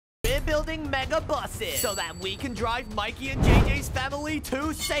building mega buses so that we can drive Mikey and JJ's family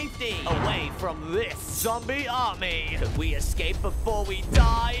to safety, away from this zombie army. Could we escape before we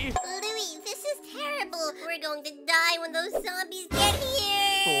die? Louie, this is terrible. We're going to die when those zombies get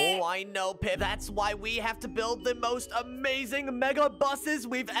here. Oh, I know, Pip. That's why we have to build the most amazing mega buses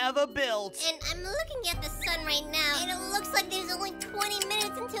we've ever built. And I'm looking at the sun right now, and it looks like there's only 20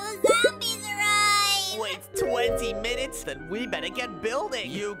 minutes until the zombies arrive. Wait, 20 minutes? Then we better get building.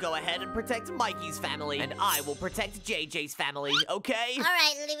 You go ahead and protect Mikey's family, and I will protect JJ's family, okay? All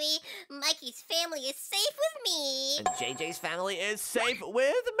right, Louie. Mikey's family is safe with me. And JJ's family is safe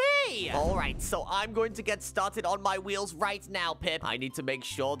with me. All right, so I'm going to get started on my wheels right now, Pip. I need to make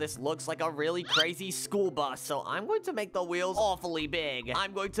sure this looks like a really crazy school bus, so I'm going to make the wheels awfully big.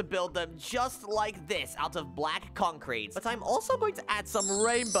 I'm going to build them just like this out of black concrete, but I'm also going to add some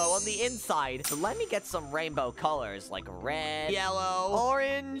rainbow on the inside. So let me get some rainbow colors like red, yellow,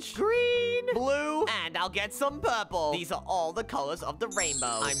 orange, green, blue, and I'll get some purple. These are all the colors of the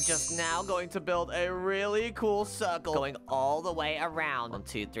rainbow. I'm just now going to build a really cool circle going all the way around. 1,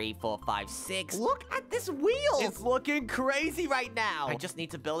 2, 3, 4, 5, 6. Look at this wheel. It's looking crazy right now. I just need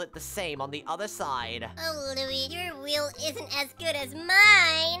to build it the same on the other side. Oh, Louie, your wheel isn't as good as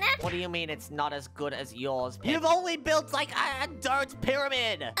mine. What do you mean it's not as good as yours, Pip? You've only built like a dirt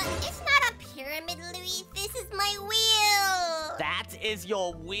pyramid. It's not a pyramid, Louie. This is my wheel. That is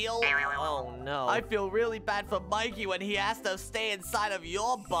your wheel? Oh, no. I feel really bad for Mikey when he has to stay inside of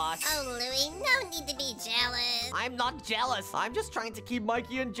your bus. Oh, Louie, no need to be jealous. I'm not jealous. I'm just trying to keep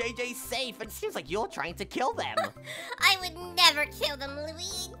Mikey and JJ safe. It seems like you're trying to kill them. I would never kill them,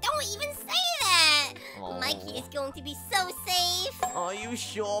 Louie. Don't even say that. Oh. Mikey is going to be so safe. Are you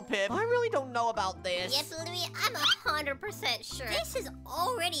sure, Pip? I really don't know about this. Yes, Louie, I'm 100% sure. This has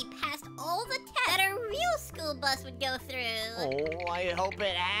already passed all the tests that a real school bus would go through. Oh, I hope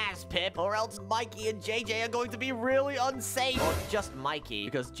it has, Pip, or else Mikey and JJ are going to be really unsafe. Or just Mikey,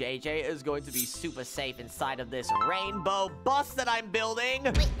 because JJ is going to be super safe inside of this rainbow bus that I'm building.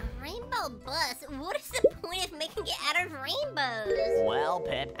 Wait, a rainbow bus? What is the point of making it out of rainbows? Well,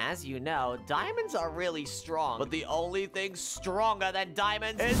 Pip, as you know, diamonds are really strong, but the only thing stronger than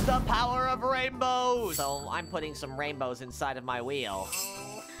diamonds is the power of rainbows. So I'm putting some rainbows inside of my wheel.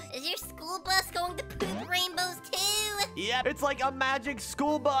 Oh, is your school bus going to poop rainbows too? Yep, it's like a magic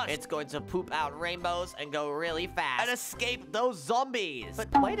school bus. It's going to poop out rainbows and go really fast and escape those zombies. But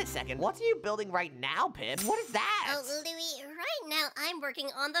wait a second, what are you building right now, Pip? What is that? Oh, Louie, right now I'm working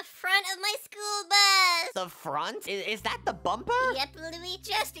on the front of my school bus. The front? Is that the bumper? Yep, Louie,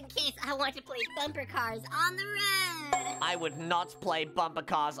 just in case I want to play bumper cars on the road. I would not play bumper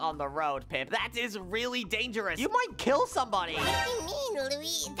cars on the road, Pip. That is really dangerous. You might kill somebody. What do you mean,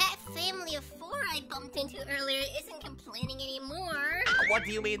 Louie? That family of 4 I bumped into earlier isn't complaining anymore. What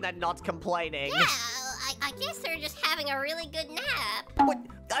do you mean they're not complaining? Yeah, I guess they're just having a really good nap. What?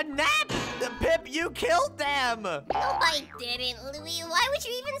 A nap? Pip, you killed them! No, I didn't, Louie. Why would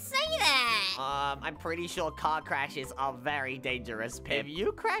you even say that? I'm pretty sure car crashes are very dangerous, Pip. If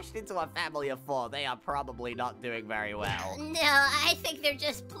you crashed into a family of 4, they are probably not doing very well. No, I think they're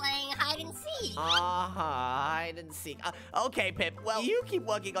just playing hide and seek. Hide and seek. Okay, Pip, well, you keep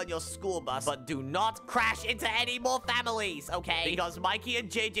working on your school bus, but do not crash into any more families, okay? Because Mikey and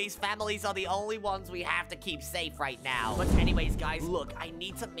JJ's families are the only ones we have to keep safe right now. But anyways, guys, look, I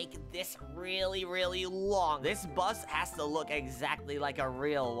need to make this really, really long. This bus has to look exactly like a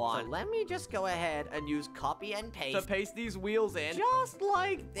real one. So let me just go ahead and use copy and paste to paste these wheels in, just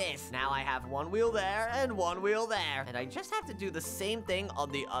like this. Now I have one wheel there and one wheel there. And I just have to do the same thing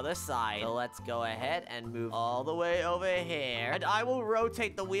on the other side. So let's go ahead and move all the way over here. And I will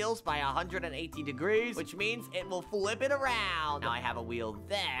rotate the wheels by 180 degrees, which means it will flip it around. Now I have a wheel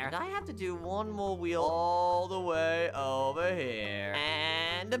there. And I have to do one more wheel all the way over here.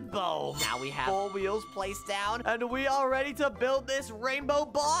 And boom. Now we have 4 wheels placed down, and we are ready to build this rainbow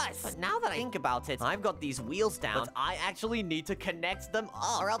bus. But now that I think about it, I've got these wheels down, but I actually need to connect them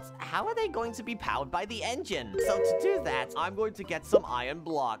up, or else how are they going to be powered by the engine? So to do that, I'm going to get some iron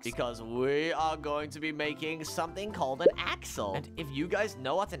blocks, because we are going to be making something called an axle. And if you guys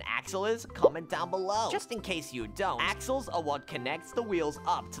know what an axle is, comment down below. Just in case you don't, axles are what connects the wheels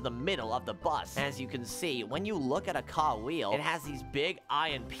up to the middle of the bus. As you can see, when you look at a car wheel, it has these big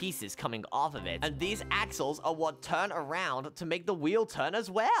iron pieces coming off of it. And these axles are what turn around to make the wheel turn as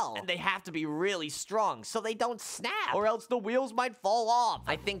well. And they have to be really strong so they don't snap, or else the wheels might fall off.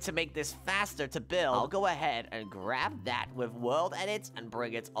 I think to make this faster to build, I'll go ahead and grab that with World Edit and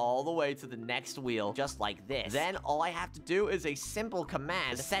bring it all the way to the next wheel, just like this. Then all I have to do is a simple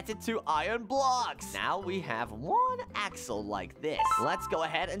command, set it to iron blocks. Now we have one axle like this. Let's go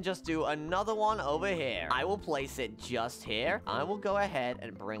ahead and just do another one over here. I will place it just here. I will go ahead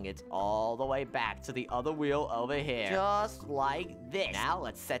and bring it all the way back to the other wheel over here, just like this. Now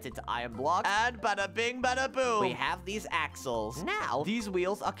let's set it to iron blocks, and bada bing, bada boom. We have these axles. Now these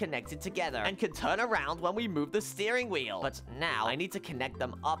wheels are connected together and can turn around when we move the steering wheel. But now I need to connect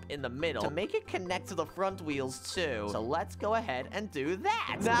them up in the middle to make it connect to the front wheels too. So let's go ahead and do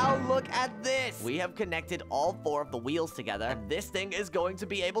that. Now look at this. We have connected all 4 of the wheels together, and this thing is going to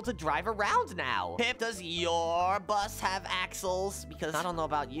be able to drive around now. Pip, does your bus have axles? Because I don't know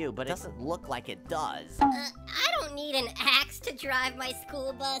about you, but it doesn't look like it does. I don't need an axe to drive my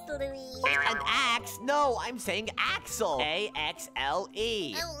school bus, Louie. An axe? No, I'm saying axle.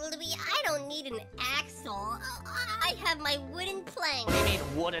 A-X-L-E. Oh, Louie, I don't need an axle. I have my wooden plank. What do you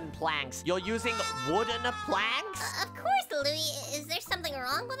mean wooden planks? You're using wooden planks? Of course, Louie. Is there something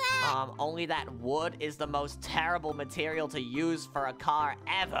wrong with that? Only that wood is the most terrible material to use for a car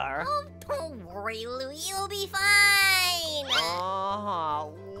ever. Oh, don't worry, Louie. You'll be fine.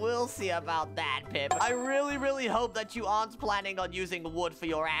 We'll see about that, Pip. I really hope that you aren't planning on using wood for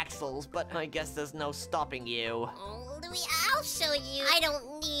your axles, but I guess there's no stopping you. Oh, Louie, I'll show you. I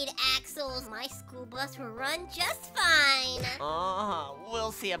don't need axles. My school bus will run just fine.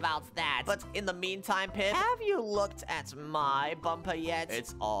 We'll see about that. But in the meantime, Pip, have you looked at my bumper yet?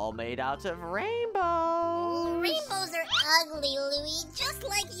 It's all made out of rainbows. Rainbows are ugly, Louie, just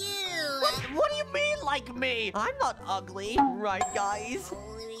like you. What do you mean, like me? I'm not ugly, right, guys?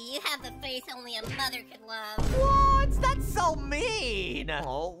 Oh, Louie, you have the face only a mother could love. What? That's so mean.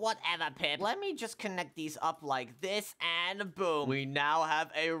 Oh, whatever, Pip. Let me just connect these up like this, and boom. We now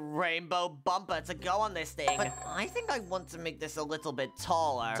have a rainbow bumper to go on this thing. But I think I want to make this a little bit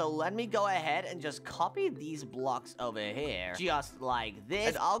taller. So let me go ahead and just copy these blocks over here, just like this.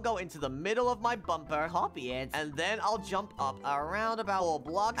 And I'll go into the middle of my bumper, copy it, and then I'll jump up around about 4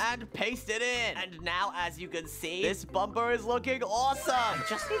 blocks and paste it in. And now, as you can see, this bumper is looking awesome.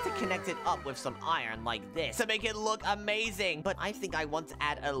 Just need to connect it up with some iron like this to make it look amazing. But I think I want to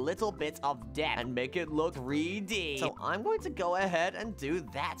add a little bit of depth and make it look 3D. So I'm going to go ahead and do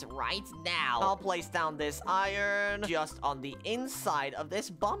that right now. I'll place down this iron just on the inside of this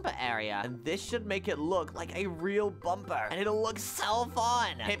bumper area, and this should make it look like a real bumper, and it'll look so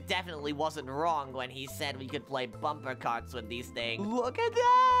fun. Pip definitely wasn't wrong when he said we could play bumper carts with these things. Look at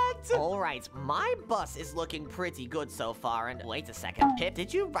that! Alright, my bus is looking pretty good so far, and wait a second, Pip,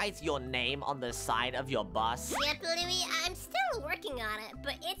 did you write your name on the side of your bus? Yep, Louie, I'm still working on it,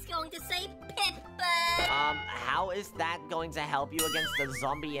 but it's going to say Pip Bus. How is that going to help you against the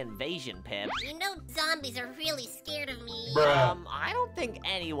zombie invasion, Pip? You know zombies are really scared of me. I don't think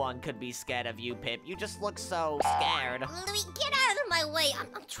anyone could be scared of you, Pip. You just look so scared. Louie, get out of my way. I'm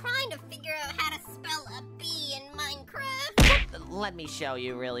trying to figure out how to spell a B in Minecraft. Let me show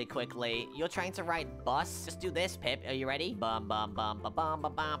you really quickly. You're trying to write bus? Just do this, Pip. Are you ready? Bum, bum, bum, bum, bum,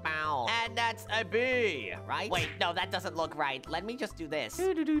 bum, bum, bum. And that's a B, right? Wait, no, that doesn't look right. Let me just do this.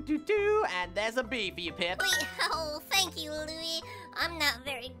 Do, and there's a B for you, Pip. Wait, oh, thank you, Louie. I'm not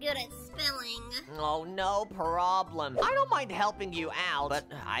very good at spelling. Oh, no problem. I don't mind helping you out, but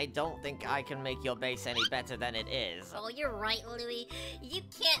I don't think I can make your base any better than it is. Oh, you're right, Louie. You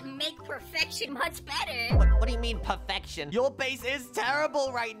can't make perfection much better. What do you mean perfection? Your base is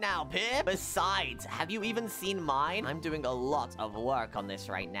terrible right now, Pip. Besides, have you even seen mine? I'm doing a lot of work on this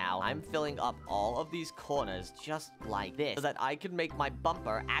right now. I'm filling up all of these corners just like this so that I can make my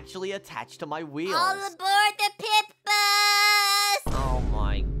bumper actually attach to my wheels. All aboard the Pip Bus! Oh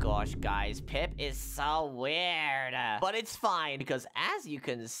my gosh, guys, Pip is so weird. But it's fine, because as you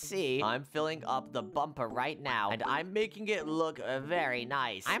can see, I'm filling up the bumper right now, and I'm making it look very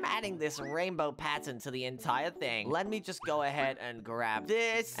nice. I'm adding this rainbow pattern to the entire thing. Let me just go ahead and grab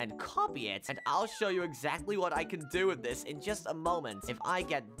this and copy it, and I'll show you exactly what I can do with this in just a moment. If I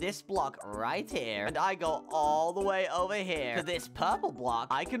get this block right here, and I go all the way over here to this purple block,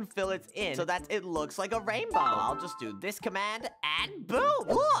 I can fill it in so that it looks like a rainbow. I'll just do this command, and boom!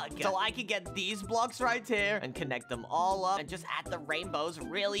 Look! So I can get these blocks right here and connect them all up and just add the rainbows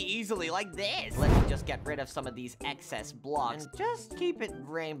really easily like this. Let me just get rid of some of these excess blocks and just keep it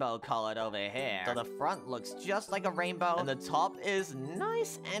rainbow colored over here. So the front looks just like a rainbow and the top is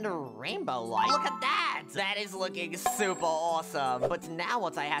nice and rainbow-like. Look at that! that? That is looking super awesome. But now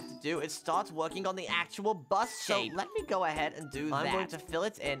what I have to do is start working on the actual bus shape. So let me go ahead and do that. I'm going to fill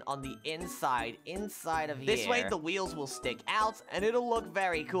it in on the inside of here. This way the wheels will stick out and it'll look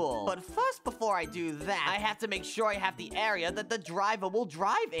very cool. But first, before I do that, I have to make sure I have the area that the driver will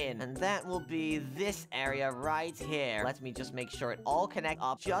drive in. And that will be this area right here. Let me just make sure it all connects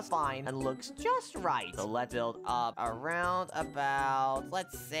up just fine and looks just right. So let's build up around about,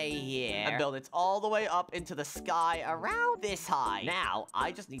 let's say here. And build it all the way up into the sky around this high. Now,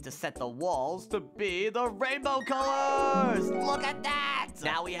 I just need to set the walls to be the rainbow colors. Look at that.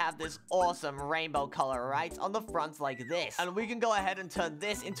 Now we have this awesome rainbow color right on the front like this. And we can go ahead and turn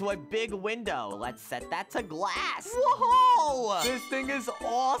this into a big window. Let's set that to glass. Whoa! This thing is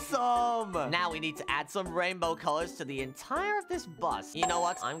awesome. Now we need to add some rainbow colors to the entire of this bus. You know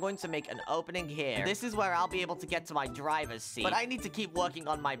what? I'm going to make an opening here. This is where I'll be able to get to my driver's seat. But I need to keep working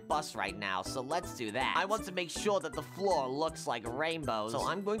on my bus right now, so let's do that. I want to make sure that the floor looks like rainbows, so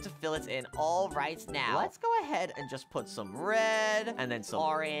I'm going to fill it in all right now. Let's go ahead and just put some red, and then some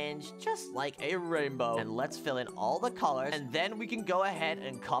orange, just like a rainbow. And let's fill in all the colors, and then we can go ahead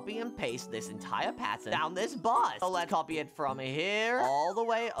and copy and paste this entire pattern down this bus. So let's copy it from here all the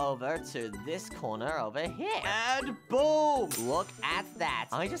way over to this corner over here. And boom! Look at that.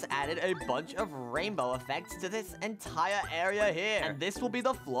 I just added a bunch of rainbow effects to this entire area here. And this will be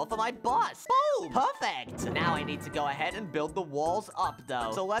the floor for my bus. Boom! Perfect! Now I need to go ahead and build the walls up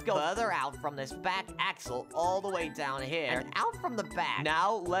though. So let's go further out from this back axle all the way down here and out from the back.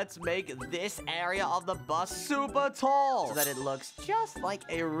 Now let's make this area of the bus super tall so that it looks just like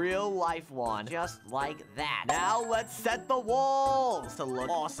a real life one. Just like that. Now let's set the walls to look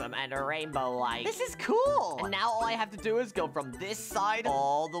awesome and rainbow-like. This is cool! And now all I have to do is go from this side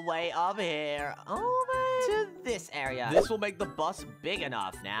all the way up here over to this area. This will make the bus big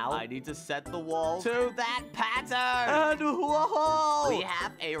enough. Now I need to set the wall to that pattern. And whoa! We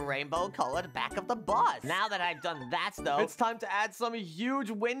have a rainbow-colored back of the bus. Now that I've done that though, it's time to add some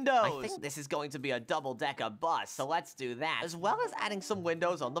huge windows. I think this is going to be a double-decker bus, so let's do that. As well as adding some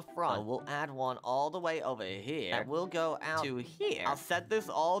windows on the front. So we'll add one all the way over here. And we'll go out to here. I'll set this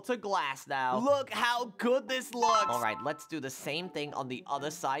all to glass now. Look how good this looks. All right, let's do the same thing on the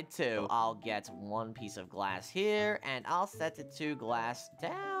other side too. I'll get one piece of glass here, and I'll set it to glass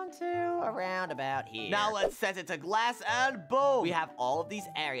down to around about here. Now let's set it to glass, and boom! We have all of these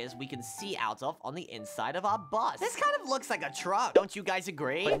areas we can see out of on the inside of our bus. This kind of looks like a truck. Don't you guys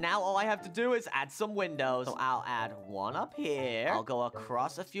agree? But now all I have to do is add some windows. So I'll add one up here. I'll go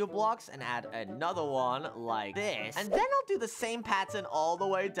across a few blocks and add another one like this. And then I'll do the same pattern all the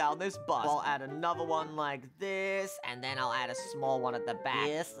way down this bus. I'll add another one like this, and then I'll add a small one at the back.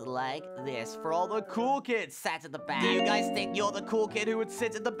 Just like this. For all the cool kids sat at the back. Do you guys think you're the cool kid who would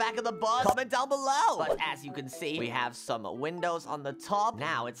sit at the back of the bus? Comment down below. But as you can see, we have some windows on the top.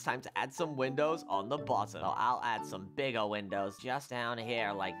 Now it's time to add some windows on the bottom. So I'll add some bigger windows just down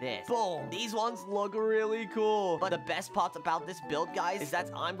here like this. Boom! These ones look really cool. But the best part about this build, guys, is that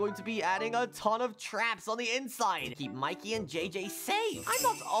I'm going to be adding a ton of traps on the inside to keep Mikey and JJ safe. I'm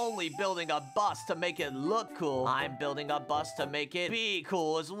not only building a bus to make it look cool, I'm building a bus to make it be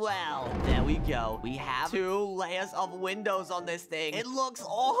cool as well. There we go. We have 2 layers of windows on this thing. It looks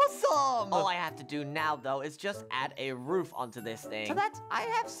awesome! All I have to do now, though, is just add a roof onto this thing so that I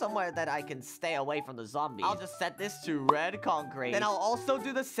have somewhere that I can stay away from the zombies. I'll just set this to red concrete. Then I'll also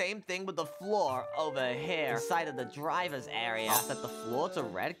do the same thing with the floor over here, inside of the driver's area. I'll set the floor to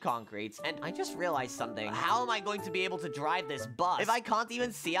red concrete, and I just realized something. How am I going to be able to drive this bus if I can't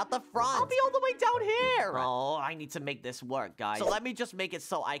even see out the front? I'll be all the way down here. Oh, I need to make this work, guys. So let me just make it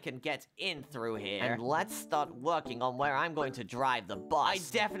so I can get in through here. And let's start working on where I'm going to drive the bus. I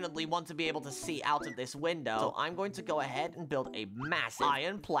definitely want to be able to see out of this window, so I'm going to go ahead and build a massive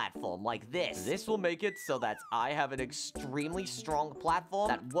iron platform like this. This will make it so that I have an extremely strong platform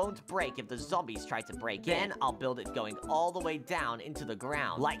that won't break if the zombies try to break in. Then I'll build it going all the way down into the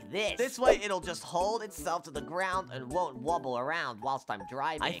ground like this. This way it'll just hold itself to the ground and won't wobble around whilst I'm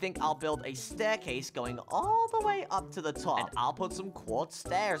driving. I think I'll build a staircase going all the way up to the top, and I'll put some quartz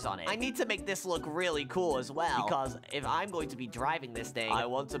stairs on it. I need to make this look really cool as well, because if I'm going to be driving this thing, I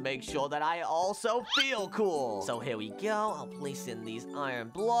want to make sure that I also feel cool. So here we go. I'll place in these iron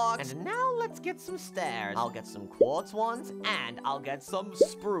blocks, and now let's get some stairs. I'll get some quartz ones, and I'll get some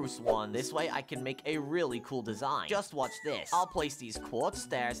spruce ones. This way I can make a really cool design. Just watch this. I'll place these quartz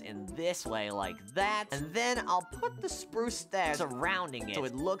stairs in this way like that, and then I'll put the spruce stairs surrounding it so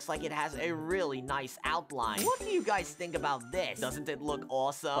it looks like it has a really nice outline. What do you guys think about this? Doesn't it look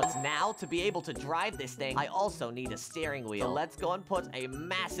awesome? But now, to be able to drive this thing, I also need a steering wheel. So let's go and put a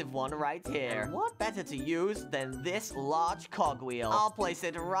massive one right here. And what better to use than this large cogwheel? I'll place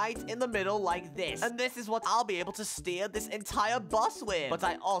it right in the middle like this. And this is what I'll be able to steer this entire bus with. But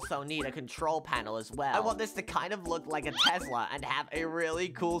I also need a control panel as well. I want this to kind of look like a Tesla and have a really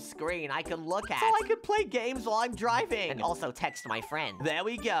cool screen I can look at. So I can play games while I'm driving. And also text my friend. There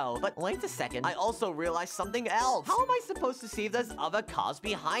we go. But wait a second. I also realized something else. How am I supposed to see if there's other cars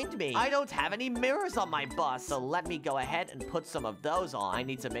behind me? I don't have any mirrors on my bus. So let me go ahead and put some of those on. I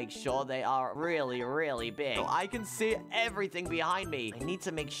need to make sure they are really, really big. So I can see everything behind me. I need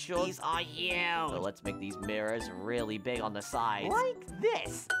to make sure these are huge. So let's make these mirrors really big on the side. Like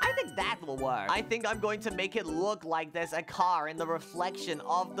this. I think that will work. I think I'm going to make it look like there's a car in the reflection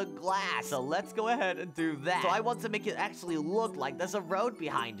of the glass. So let's go ahead and do that. So I want to make it actually look like there's a road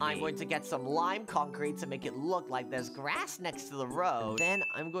behind me. I'm going to get some lime concrete to make it look like there's grass next to the road. Then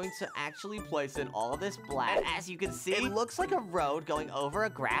I'm going to actually place in all of this black. And as you can see, it looks like a road going over a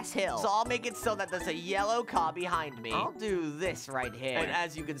grass hill. So I'll make it so that there's a yellow car behind me. I'll do this right here. And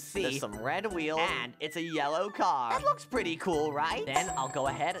as you can see, there's some red wheels and it's a yellow car. That looks pretty cool, right? Then I'll go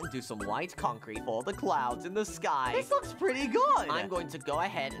ahead and do some white concrete for the clouds in the sky. This looks pretty good. I'm going to go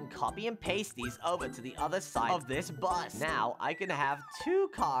ahead and copy and paste these over to the other side of this bus. Now I can have 2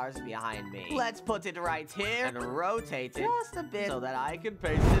 cars behind me. Let's put it right here and rotate it just a bit so that I can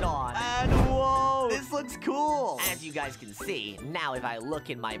paste it on. And whoa, this looks cool. As you guys can see, now if I look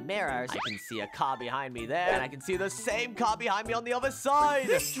in my mirrors, I can see a car behind me there, and I can see the same car behind me on the other side.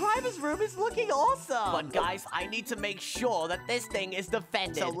 This driver's room is looking awesome. But guys, I need to make sure that this thing is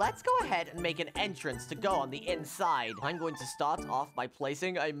defended. So let's go ahead and make an entrance to go on the inside. I'm going to start off by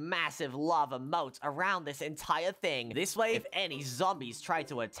placing a massive lava moat around this entire thing. This way, if any zombies try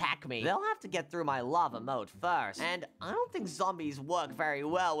to attack me, they'll have to get through my lava moat first. And I don't think zombies work very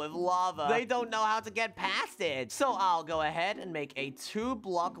well with lava. They don't know how to get past it. So I'll go ahead and make a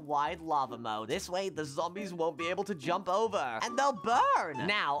 2-block wide lava moat. This way, the zombies won't be able to jump over, and they'll burn.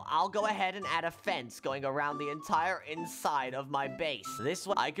 Now, I'll go ahead and add a fence going around the entire inside of my base. This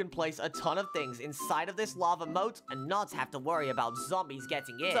way, I can place a ton of things inside of this lava moat and not have to worry about zombies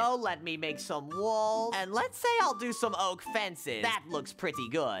getting in. So let me make some walls, and let's say I'll do some oak fences. That looks pretty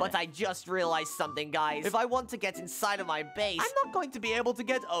good. But I just realized something, guys. If I want to get inside of my base, I'm not going to be able to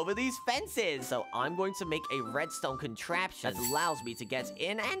get over these fences. So I'm going to make a redstone contraption that allows me to get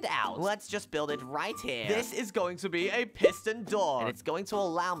in and out. Let's just build it right here. This is going to be a piston door, and it's going to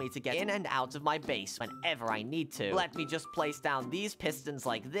allow me to get in and out of my base whenever I need to. Let me just place down these pistons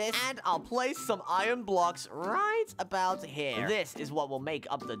like this, and I'll place some iron blocks right about here. This is what will make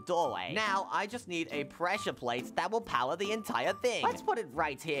up the doorway. Now, I just need a pressure plate that will power the entire thing. Let's put it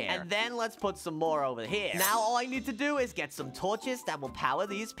right here, and then let's put some more over here. Now, all I need to do is get some torches that will power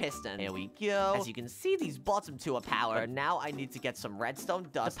these pistons. Here we go. As you can see, these bottom 2 are powered. Now, I need to get some redstone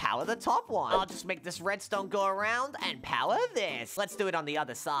dust to power the top one. I'll just make this redstone go around and power this. Let's do it on the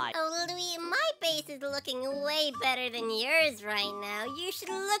other side. Oh, Louie, my base is looking way better than yours right now. You should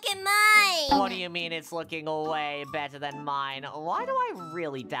look at mine. What do you mean it's looking way better than mine? Why do I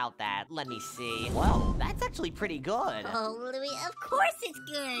really doubt that? Let me see. Whoa, that's actually pretty good. Oh, Louie, of course it's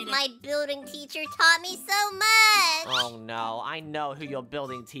good. My building teacher taught me so much. Oh no, I know who your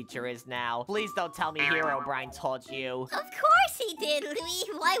building teacher is now. Please don't tell me Herobrine taught you. Of course he did,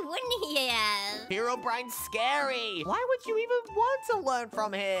 Louie. Why wouldn't he have? Herobrine's scary. Why would you even want to learn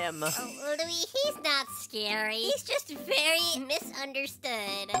from him? Oh, Louie, he's not scary. He's just very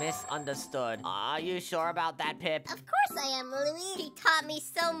misunderstood. Misunderstood. Are you sure about that, Pip? Of course I am, Louie. He taught me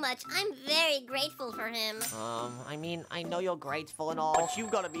so much. I'm very grateful for him. I mean, I know you're grateful and all, but you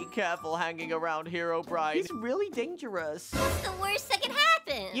gotta be careful hanging around Herobrine. He's really dangerous. What's the worst that can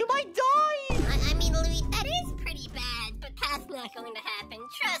happen? You might die! I mean, Louie, that is pretty bad, but that's not going to happen.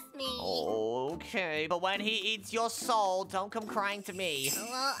 Trust me. Okay, but when he eats your soul, don't come crying to me.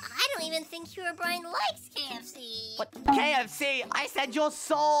 Well, I don't even think Herobrine likes KFC. What? KFC? I said your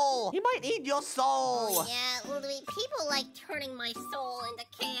soul! He might eat your soul! Oh, yeah, Louie, people like turning my soul into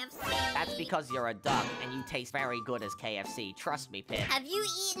KFC. That's because you're a duck, and you taste very good as KFC. Trust me, Pip. Have you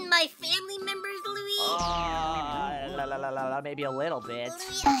eaten my family members, Louie? Maybe a little bit.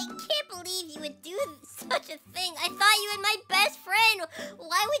 Louie, I can't believe you would do such a thing. I thought you were my best friend.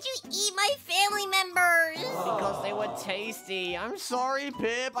 Why would you eat my family members? Because they were tasty. I'm sorry,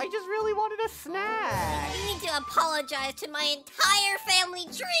 Pip. I just really wanted a snack. You need to apologize to my entire family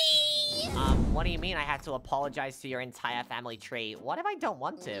tree. What do you mean I have to apologize to your entire family tree? What if I don't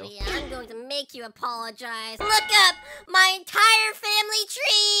want to? Yeah, I'm going to make you apologize. Look up my entire family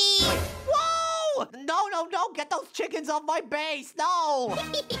tree. Whoa! No, no, no! Get those chickens off my base! No!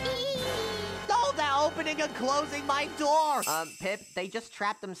 No, they'll opening and closing my door. Pip, they just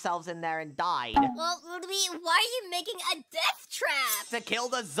trapped themselves in there and died. Well, Louie, why are you making a death trap? To kill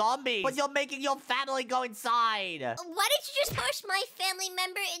the zombies. But you're making your family go inside. Why didn't you just push my family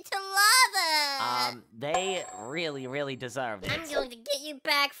member into lava? They really deserved it. I'm going to get you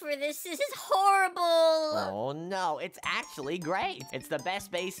back for this. This is horrible. Oh no, it's actually great. It's the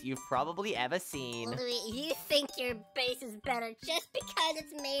best base you've probably ever seen. Louie, you think your base is better just because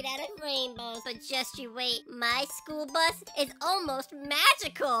it's made out of rainbows. But just you wait, my school bus is almost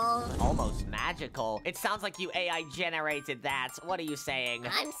magical. Almost magical? It sounds like you AI generated that. What are you saying?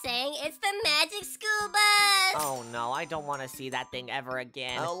 I'm saying it's the magic school bus. Oh no, I don't want to see that thing ever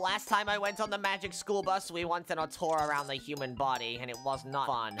again. Last time I went on the magic school bus, we went on a tour around the human body, and it was not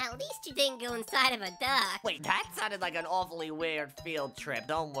fun. At least you didn't go inside of a duck. Wait, that sounded like an awfully weird field trip.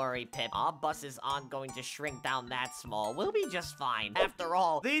 Don't worry, Pip. Our buses aren't going to shrink down that small. We'll be just fine. After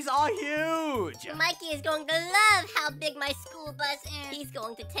all, these are huge! Mikey is going to love how big my school bus is. He's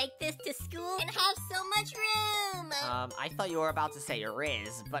going to take this to school and have so much room. I thought you were about to say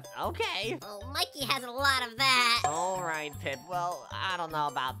Riz, but okay. Oh, Mikey has a lot of that. Alright, Pip. Well, I don't know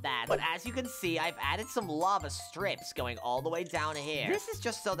about that. But as you can see, I've added some lava strips going all the way down here. This is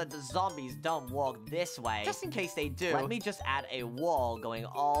just so that the zombies don't walk this way. Just in case they do, let me just add a wall going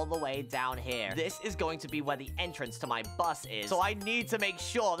all the way down here. This is going to be where the entrance to my bus is, so I need to make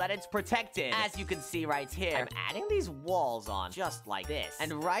sure that it's protected. As you can see right here, I'm adding these walls on, just like this.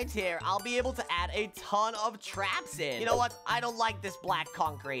 And right here, I'll be able to add a ton of traps in. You know what? I don't like this black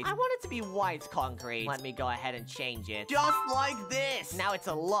concrete. I want it to be white concrete. Let me go ahead and change it. Just like this. Now it's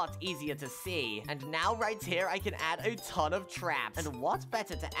a lot easier to see. And now right here, I can add a ton of traps. And what's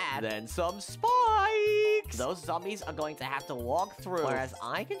better to add than some spikes? Those zombies are going to have to walk through, whereas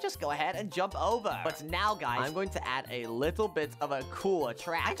I can just go ahead and jump over. But now, guys, I'm going to add a little bit of a cooler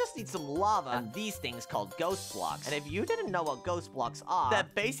trap. I just need some lava and these things called ghost blocks. And if you didn't know what ghost blocks are, they're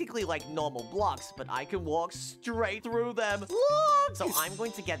basically like normal blocks, but I can walk straight through them. Look! So I'm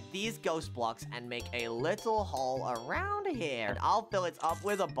going to get these ghost blocks and make a little hole around here. And I'll fill it up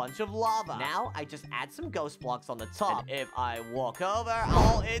with a bunch of lava. Now, I just add some ghost blocks on the top. And if I walk over, I'll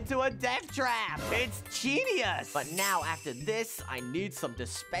fall into a death trap. It's genius. But now, after this, I need some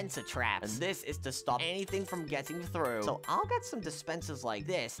dispenser traps. And this is to stop anything from getting through. So I'll get some dispensers like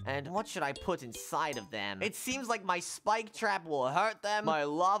this. And what should I put inside of them? It seems like my spike trap will hurt them. My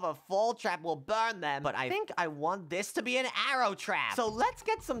lava fall trap will burn them. But I think I want this to be an arrow trap. So let's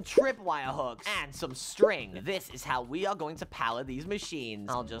get some tripwire hooks and some string. This is how we are going to power these machines.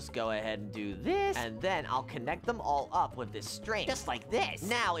 I'll just go ahead and do this. And then I'll connect them all up with this string. Just like this.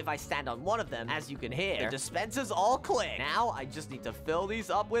 Now, if I stand on one of them, as you can hear, the dispensers all click. Now, I just need to fill these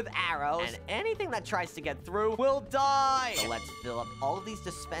up with arrows. And anything that tries to get through will die. So let's fill up all of these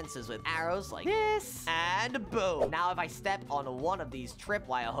dispensers with arrows like this. And boom. Now, if I step on one of these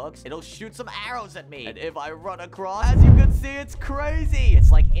tripwire hooks, it'll shoot some arrows at me. And if I run across, as you can see, it's crazy.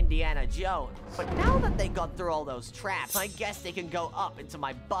 It's like Indiana Jones. But now that they got through all those traps, I guess they can go up into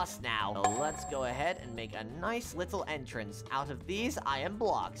my bus now. So let's go ahead and make a nice little entrance out of these iron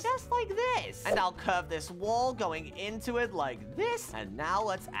blocks. Just like this. And I'll curve this wall going into it like this. And now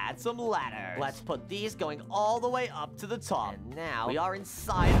let's add some ladders. Let's put these going all the way up to the top. And now we are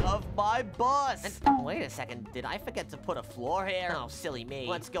inside of my bus. And wait a second, did I forget to put a floor here? Oh, silly me.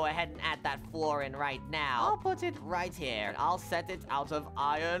 Let's go ahead and add that floor in right now. I'll put it right here. And I'll set it out of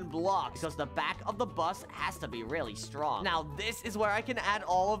iron blocks because the back of the bus has to be really strong. Now, this is where I can add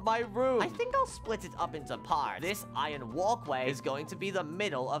all of my rooms. I think I'll split it up into parts. This iron walkway is going to be the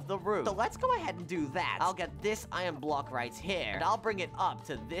middle of the room. So let's go ahead and do that. I'll get this iron block right here, and I'll bring it up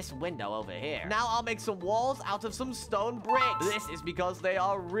to this window over here. Now I'll make some walls out of some stone bricks. This is because they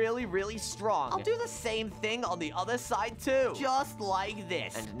are really strong. I'll do the same thing on the other side too. Just like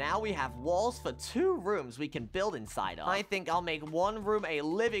this. And now we have walls for 2 rooms we can build inside of. I think I'll make one room a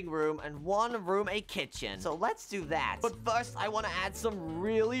living room and one room a kitchen. So let's do that. But first, I want to add some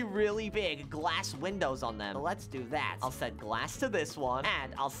really big glass windows on them. So let's do that. I'll set glass to this one,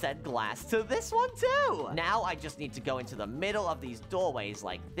 and I'll set glass to this one too. Now I just need to go into the middle of these doorways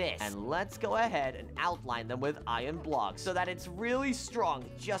like this. And let's go ahead and outline them with iron blocks so that it's really strong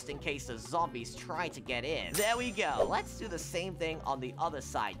just in case the zombies try to get in. There we go. Let's do the same thing on the other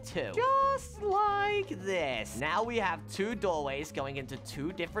side too. Just like this. Now we have 2 doorways going into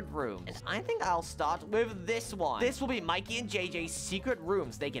 2 different rooms. And I think I'll start with this one. This will be Mikey and JJ's secret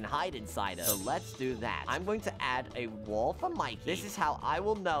rooms they can hide inside of. So let's do that. I'm going to add a wall for Mikey. This is how I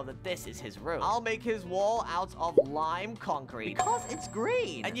will know that this is his room. I'll make his wall out of lime concrete because it's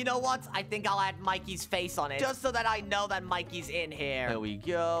green. And you know what? I think I'll add Mikey's face on it just so that I know that Mikey's in here. There we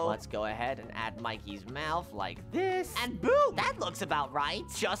go. Let's go ahead and add Mikey's mouth like this. And boom! That looks about right.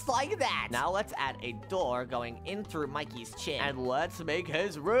 Just like that. Now let's add a door going in through Mikey's chin. And let's make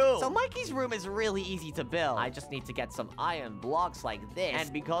his room. So Mikey's room is really easy to build. I just need to get some iron blocks like this.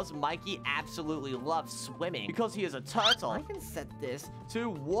 And because Mikey absolutely loves swimming, because he is a turtle, I can set this to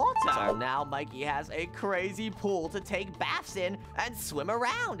water. So now Mikey has a crazy pool to take baths in and swim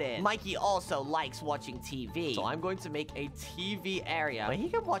around in. Mikey also likes watching TV. So I'm going to make a TV area where he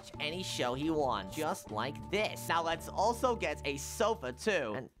can watch any show he wants, just like this. Now let's also get a sofa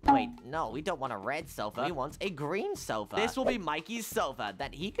too. And wait, no, we don't want a red sofa. We want a green sofa. This will be Mikey's sofa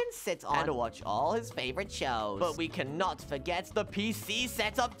that he can sit on and watch all his favorite shows. But we cannot forget the PC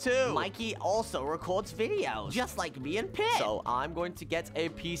setup too. Mikey also records videos, just like me and Pip. So I'm going to get a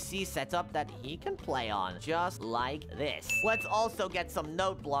PC setup that he can play on, just like this. Let's also get some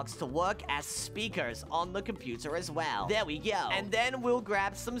note blocks to work as speakers on the computer as well. There we go. And then we'll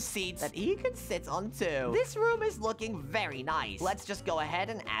grab some seats that he can sit on too. This room is looking very nice. Let's just go ahead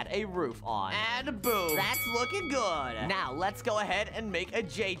and add a roof on. And boom, that's looking good. Now let's go ahead and make a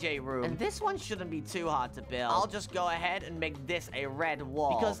JJ room. And this one shouldn't be too hard to build. I'll just go ahead and make this a red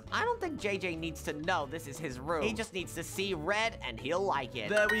wall, because I don't think JJ needs to know this is his room. He just needs to see red and he'll like it.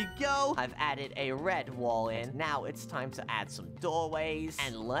 There we go. I've added a red wall in. Now it's time to add some doorways.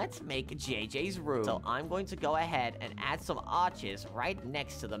 And let's make JJ's room. So I'm going to go ahead and add some arches right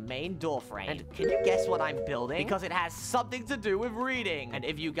next to the main door frame. And can you guess what I'm building? Because it has something to do with reading. And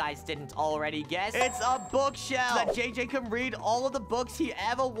if you guys didn't already guess, it's a bookshelf so that JJ can read all of the books he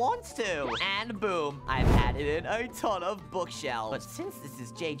ever wants to. And boom, I've added in a ton of bookshelves. But since this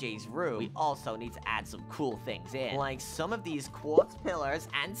is JJ's room, we also need to add some cool things in, like some of these quartz pillars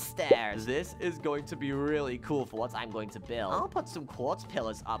and stairs. This is going to be really cool for what I'm going to build. I'll put some quartz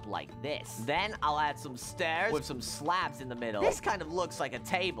pillars up like this. Then I'll add some stairs with some slabs in the middle. This kind of looks like a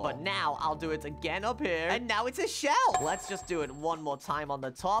table, but now I'll do it again up here, and now it's a shelf. Let's just do it one more time on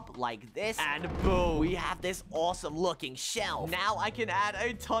the top like this, and boom, we have this awesome looking shelf. Now I can add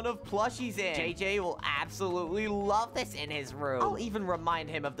a ton of plushies in. JJ will absolutely love this in his room. I'll even remind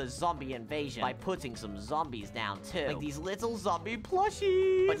him of the zombie invasion by putting some zombies down too, like these little zombie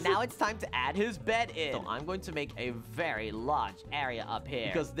plushies. But now it's time to add his bed in. So I'm going to make a very large area up here,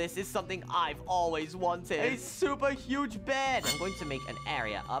 because this is something I've always wanted. A super huge bed. I'm going to make an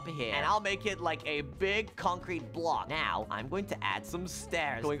area up here, and I'll make it like a big concrete block. Now I'm going to add some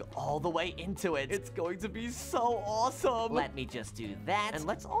stairs going all the way into it. It's going to be so awesome. Let me just do that, and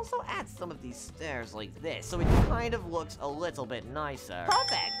let's also add some of these stairs like this, so it kind of looks a little bit nicer.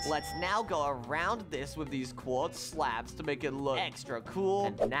 Perfect. Let's now go around this with these quartz slabs to make it look extra cool.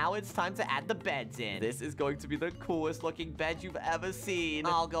 And now it's time to add the beds in. This is going to be the coolest looking bed you've ever seen.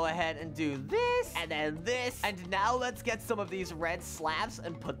 I'll go ahead and do this, and then this, and now let's get some of these red slabs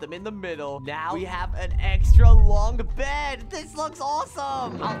and put them in the middle. Now we have an extra long bed. This looks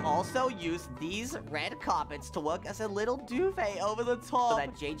awesome. I'll also use these red carpets to work as a little duvet over the top, so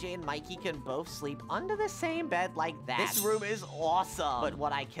that JJ and Mikey can both sleep under the same bed like that. This room is awesome. But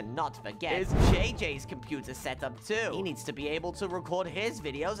what I cannot forget is JJ's computer setup too. He needs to be able to record his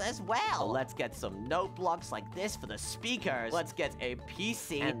videos as well. So let's get some note blocks like this for the speakers. Let's get a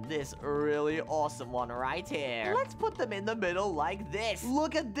PC and this really awesome one right here. Let's put them in the middle like this.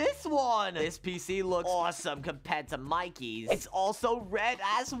 Look at this one. This PC looks awesome compared to Mikey's. It's also red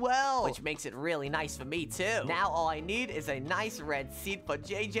as well, which makes it really nice for me too. Now all I need is a nice red seat for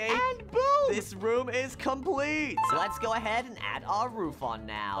JJ, and boom, this room is complete. So let's go ahead and add our roof on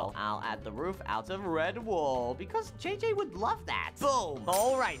now. So I'll add the roof out of red wool, because JJ would love that. Boom.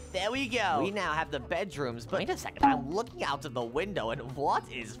 All right, there we go. We now have the bedrooms, but wait a second, I'm looking out of the window, and what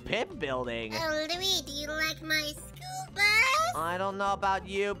is Pip building? Oh, Louie, do you like my school bus? I don't know about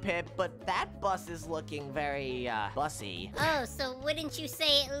you, Pip, but that bus is looking very, bussy. Oh, so wouldn't you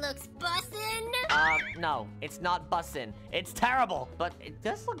say it looks bussin'? No, it's not bussin'. It's terrible, but it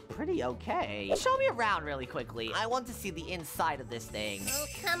does look pretty okay. Show me around really quickly. I want to see the inside of this thing. Oh,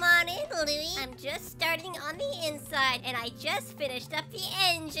 come on in, Louie. I'm just starting on the inside, and I just finished up the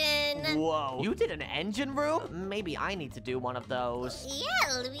engine. Whoa, you did an engine room? Maybe I need to do one of those.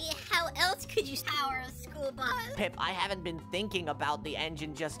 Yeah, Louie, how How else could you power a school bus? Pip, I haven't been thinking about the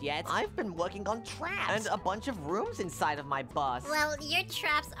engine just yet. I've been working on traps and a bunch of rooms inside of my bus. Well, your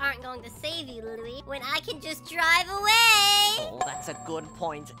traps aren't going to save you, Louie, when I can just drive away. Oh, that's a good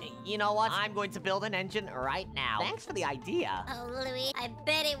point. You know what? I'm going to build an engine right now. Thanks for the idea. Oh, Louie, I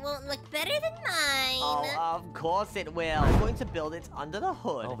bet it won't look better than mine. Oh, of course it will. I'm going to build it under the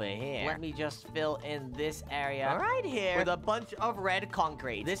hood over here. Let me just fill in this area right here with a bunch of red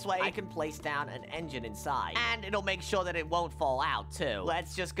concrete. This way I can place down an engine inside. And it'll make sure that it won't fall out too.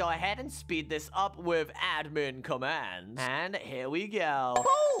 Let's just go ahead and speed this up with admin commands. And here we go.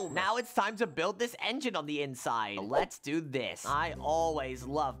 Boom! Now it's time to build this engine on the inside. Let's do this. I always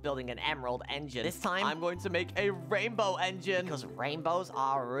love building an emerald engine. This time I'm going to make a rainbow engine because rainbows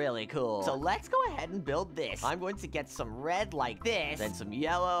are really cool. So let's go ahead and build this. I'm going to get some red like this, then some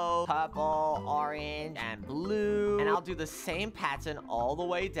yellow, purple, orange, and blue. And I'll do the same pattern all the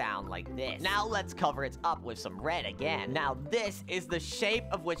way down like this. Now let's cover it up with some red again. Now this is the shape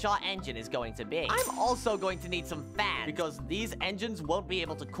of which our engine is going to be. I'm also going to need some fans because these engines won't be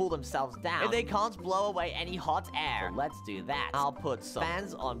able to cool themselves down if they can't blow away any hot air. So let's do that. I'll put some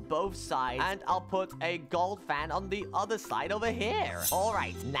fans on both sides and I'll put a gold fan on the other side over here.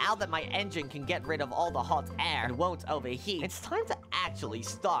 Alright, now that my engine can get rid of all the hot air and won't overheat, it's time to actually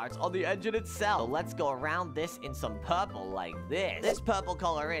start on the engine itself. So let's go around this in some purple like this. This purple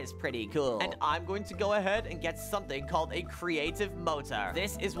color is pretty cool. And I'm going to go ahead and get something called a creative motor.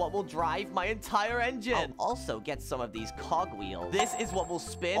 This is what will drive my entire engine. I'll also get some of these cogwheels. This is what will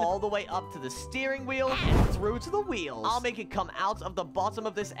spin all the way up to the steering wheel and through to the wheels. I'll make it come out of the bottom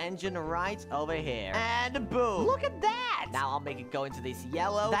of this engine right over here. And boom! Look at that! Now I'll make it go into this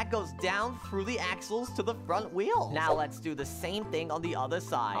yellow. That goes down through the axles to the front wheel. Now let's do the same thing on the other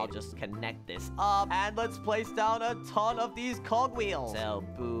side. I'll just connect this up and let's place down a ton of these cogwheels. So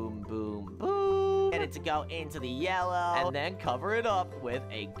boom, boom, boom. Get it to go into the yellow and then cover it up with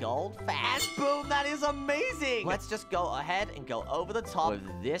a gold fan. And boom, that is amazing. Let's just go ahead and go over the top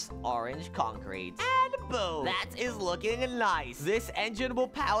with this orange concrete. And boom, that is looking nice. This engine will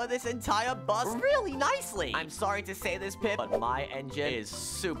power this entire bus really nicely. I'm sorry to say this, Pip, but my engine is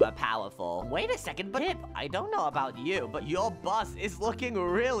super powerful. Wait a second, but Pip, I don't know about you, but your bus is looking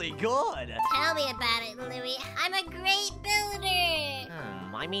really good. Tell me about it, Louie. I'm a great builder.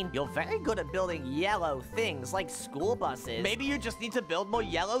 I mean, you're very good at building yellow things like school buses. Maybe you just need to build more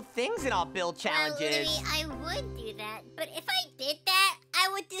yellow things in our build challenges. Well, Louie, I would do that, but if I did that, I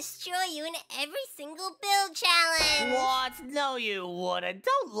would destroy you in every single build challenge. What? No, you wouldn't.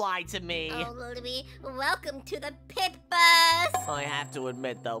 Don't lie to me. Oh, Louie, welcome to the Pip bus. I have to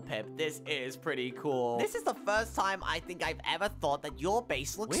admit, though, Pip, this is pretty cool. This is the first time I think I've ever thought that your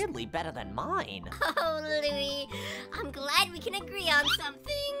base looks weirdly better than mine. Oh, Louie, I'm glad we can agree on something.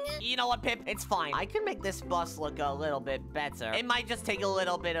 You know what, Pip? It's fine. I can make this bus look a little bit better. It might just take a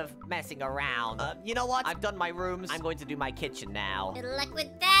little bit of messing around. You know what? I've done my rooms. I'm going to do my kitchen now. Good luck with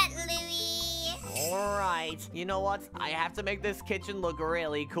that, Louie. Alright, you know what? I have to make this kitchen look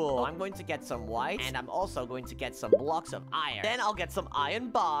really cool. I'm going to get some white, and I'm also going to get some blocks of iron. Then I'll get some iron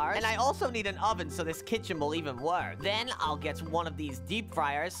bars, and I also need an oven so this kitchen will even work. Then I'll get one of these deep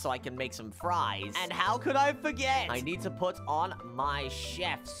fryers so I can make some fries. And how could I forget? I need to put on my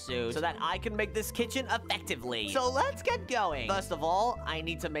chef suit so that I can make this kitchen effectively. So let's get going. First of all, I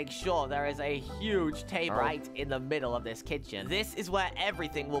need to make sure there is a huge table right in the middle of this kitchen. This is where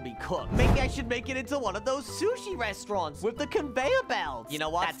everything will be cooked. Maybe I should make it into one of those sushi restaurants with the conveyor belts. You know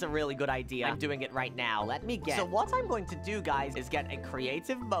what? That's a really good idea. I'm doing it right now. Let me get... So what I'm going to do, guys, is get a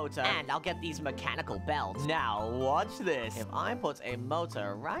creative motor, and I'll get these mechanical belts. Now, watch this. If I put a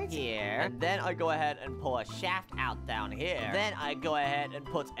motor right here, and then I go ahead and pull a shaft out down here, then I go ahead and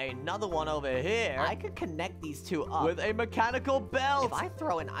put another one over here, I could connect these two up with a mechanical belt. If I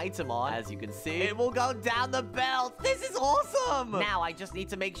throw an item on, as you can see, it will go down the belt. This is awesome. Now, I just need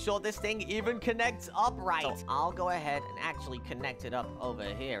to make sure this thing even connects upright. So I'll go ahead and actually connect it up over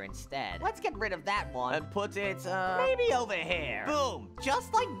here instead. Let's get rid of that one and put it, maybe over here. Boom,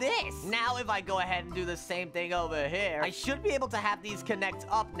 just like this. Now, if I go ahead and do the same thing over here, I should be able to have these connect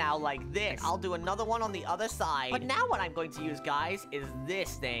up now like this. And I'll do another one on the other side. But now what I'm going to use, guys, is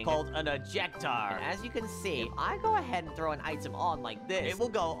this thing called an ejector. And as you can see, if I go ahead and throw an item on like this, it will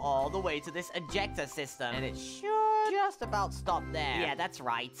go all the way to this ejector system. And it should just about stop there. Yeah, that's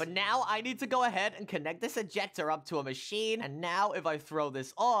right. But now I need to go ahead ahead and connect this ejector up to a machine. And now if I throw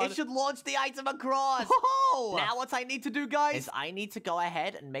this on, it should launch the item across. Whoa! Now what I need to do, guys, is I need to go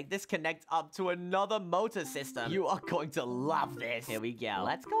ahead and make this connect up to another motor system. You are going to love this. Here we go.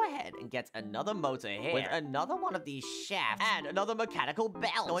 Let's go ahead and get another motor here with another one of these shafts and another mechanical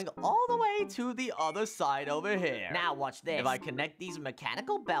belt going all the way to the other side over here. Now watch this. If I connect these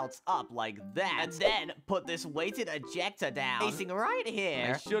mechanical belts up like that and then put this weighted ejector down facing right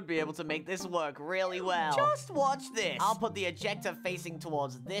here, I should be able to make this work really well. Just watch this. I'll put the ejector facing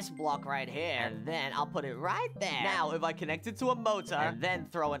towards this block right here, and then I'll put it right there. Now if I connect it to a motor and then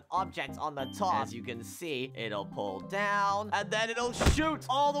throw an object on the top, as you can see, it'll pull down and then it'll shoot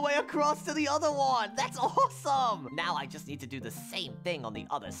all the way across to the other one. That's awesome. Now I just need to do the same thing on the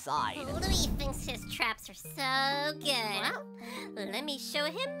other side. Louie thinks his traps are so good. Well, let me show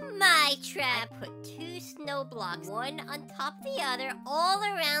him my trap. I put 2 snow blocks, one on top of the other, all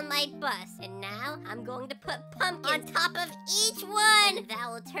around my bus. And now I'm going to put pumpkins on top of each one. That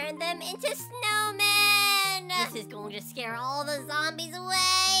will turn them into snowmen. This is going to scare all the zombies away.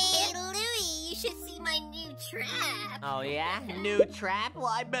 Hey, Louie, you should see my new trap. Oh, yeah? New trap? Well,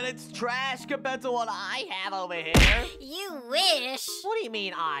 I bet it's trash compared to what I have over here. You wish. What do you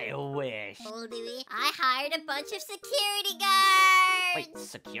mean, I wish? Oh, Louie, I hired a bunch of security guards. Wait,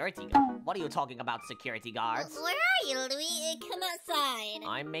 security guards? What are you talking about, security guards? Where are you, Louie? Come outside.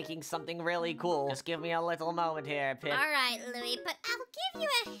 I'm making something really cool. Just give me a little moment here, Pip. All right, Louie, but I'll give you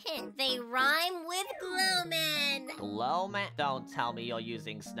a hint. They rhyme with glowman. Glowman? Don't tell me you're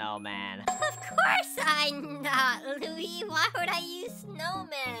using snowman. Of course I'm not, Louie. Why would I use snowman?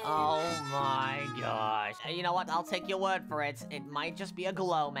 Oh my gosh. You know what? I'll take your word for it. It might just be a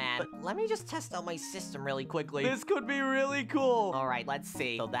glowman. But let me just test out my system really quickly. This could be really cool. All right, let's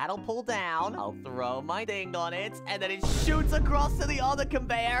see. So that'll pull down. I'll throw my thing on it, and then it shoots across to the other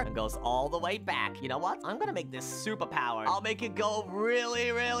conveyor and goes all the way back. You know what? I'm gonna make this super powered. I'll make it go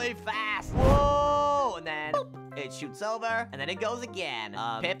really, really fast. Whoa! And then boop, it shoots over, and then it goes again.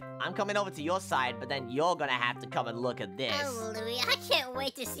 Pip, I'm coming over to your side, but then you're gonna have to come and look at this. Oh, Louie, I can't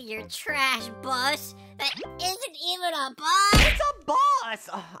wait to see your trash bus. That isn't even a bus. It's a bus!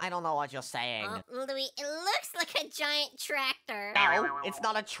 I don't know what you're saying. Louie, it looks like a giant tractor. No, it's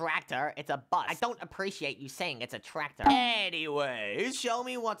not a tractor. It's a bus. I don't appreciate you saying it's a tractor. Anyways, show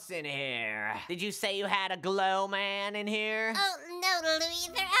me what's in here. Did you say you had a glow man in here? Oh, no,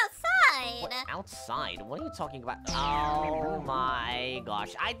 Louie, they're outside. What, outside? What are you talking about? Oh my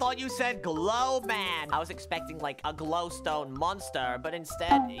gosh. I thought you said glow man. I was expecting like a glowstone monster, but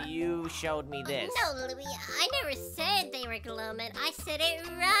instead you showed me this. No, Louie, I never said they were glowmen. I said it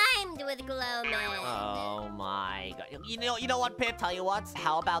rhymed with glowman. Oh my god. You know what, Pip? Tell you what?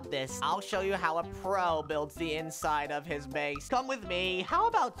 How about this? I'll show you how a pro builds the inside of his base. Come with me. How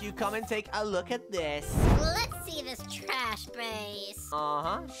about you come and take a look at this? Let's see this trash base.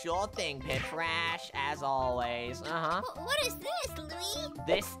 Uh-huh. Sure thing, Pip. Trash, as always. Uh-huh. What is this, Louie?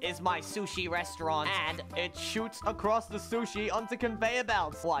 This is my sushi restaurant, and it shoots across the sushi onto conveyor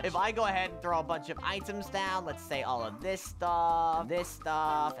belts. Watch. If I go ahead and throw a bunch of items down, let's say all of this stuff,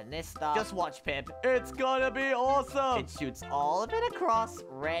 and this stuff. Just watch, Pip. It's gonna be awesome. It shoots all of it across,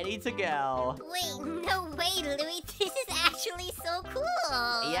 ready to go. Wait, no way, Louie. This is actually so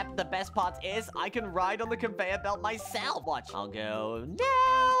cool. Yep, the best part is I can ride on the conveyor belt myself. Watch. I'll go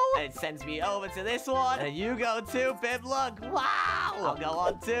now. And it sends me over to this one. And you go too, Pip. Look. Wow. I'll go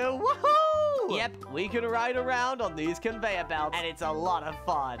on too. Woohoo! Yep, we can ride around on these conveyor belts, and it's a lot of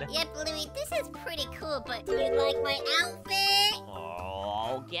fun. Yep, Louie, this is pretty cool, but do you like my outfit?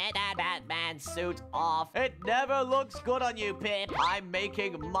 Oh, get that Batman suit off. It never looks good on you, Pip. I'm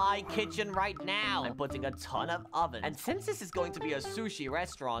making my kitchen right now. I'm putting a ton of ovens. And since this is going to be a sushi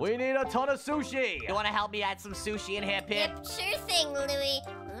restaurant, we need a ton of sushi. You want to help me add some sushi in here, Pip? Yep, sure thing, Louie.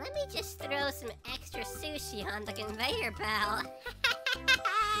 Let me just throw some extra sushi on the conveyor belt.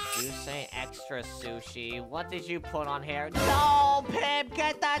 Did you say extra sushi? What did you put on here? No, Pip,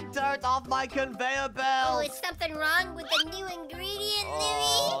 get that dirt off my conveyor belt. Oh, is something wrong with the new ingredient,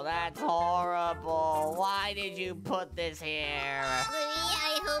 Louie? Oh, that's horrible. Why did you put this here? Louie,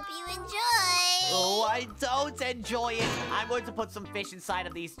 I hope you enjoy. Oh, I don't enjoy it. I'm going to put some fish inside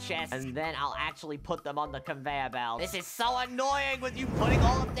of these chests, and then I'll actually put them on the conveyor belt. This is so annoying with you putting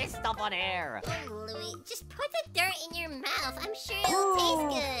all of this stuff on here. Oh, Louie, just put the dirt in your mouth. I'm sure it'll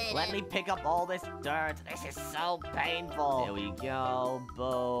taste good. Let me pick up all this dirt. This is so painful. There we go.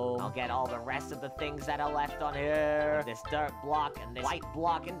 Boom. I'll get all the rest of the things that are left on here. This dirt block and this white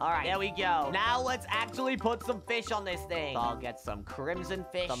block. And all right, there we go. Now let's actually put some fish on this thing. So I'll get some crimson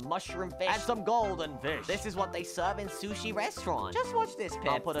fish, some mushroom fish, and some gold golden fish. This is what they serve in sushi restaurants. Just watch this,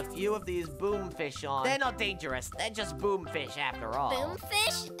 Pip. I'll put a few of these boom fish on. They're not dangerous. They're just boom fish after all. Boom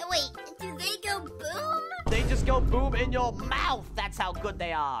fish? Wait, do they go boom? They just go boom in your mouth. That's how good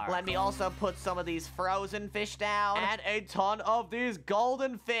they are. Let me also put some of these frozen fish down and a ton of these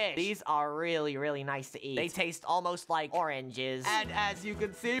golden fish. These are really, really nice to eat. They taste almost like oranges. And as you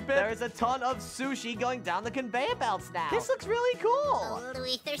can see, Pip, there's a ton of sushi going down the conveyor belts now. This looks really cool. Oh,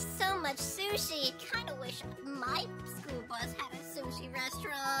 Louie, there's so much sushi. Kinda wish my school bus had a sushi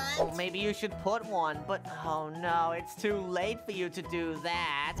restaurant. Well, maybe you should put one, but oh no, it's too late for you to do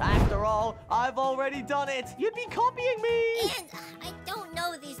that. After all, I've already done it. You'd be copying me. And I don't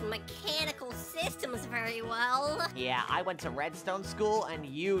know these mechanical systems very well. Yeah, I went to Redstone School and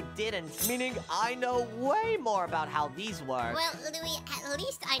you didn't, meaning I know way more about how these work. Well, Louie, at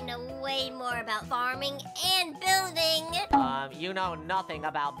least I know way more about farming and building. You know nothing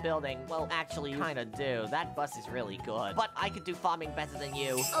about building. Well, actually, you kinda do. That bus is really good. But I could do farming better than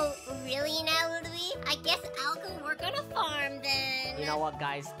you. Oh, really now, Louie? I guess I'll go work on a farm then. You know what,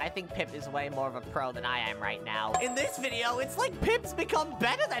 guys? I think Pip is way more of a pro than I am right now. In this video, it's like Pip's become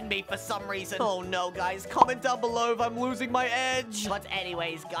better than me for some reason. Oh no, guys. Comment down below if I'm losing my edge. But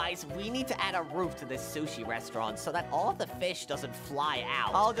anyways, guys, we need to add a roof to this sushi restaurant so that all of the fish doesn't fly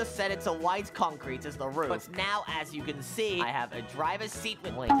out. I'll just set it to white concrete as the roof. But now, as you can see, I have a driver's seat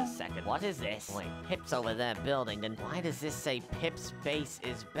with... Wait a second. What is this? Wait, Pip's over there building. Then why does this say Pip's base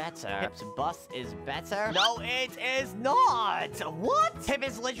is better? Pip's bus is better? No, it is not! What? Pip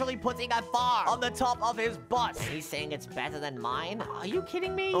is literally putting a bar on the top of his bus. He's saying it's better than mine? Are you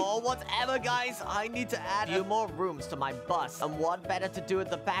kidding me? Oh, whatever, guys. I need to add a few more rooms to my bus. And what better to do at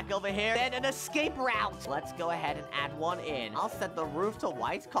the back over here than an escape route? Let's go ahead and add one in. I'll set the roof to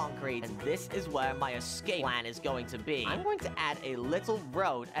white concrete. And this is where my escape plan is going to be. I'm going to add a little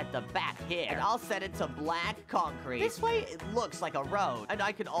road at the back here. And I'll set it to black concrete. This way, it looks like a road. And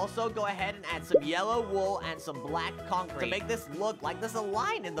I can also go ahead and add some yellow wool and some black concrete to make this look like there's a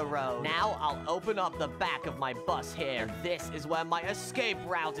line in the road. Now, I'll open up the back of my bus here. And this is where my escape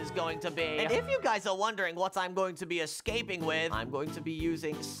route is going to be. And if you guys are wondering what I'm going to be escaping with, I'm going to be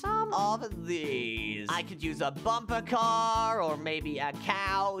using some of these. I could use a bumper car, or maybe a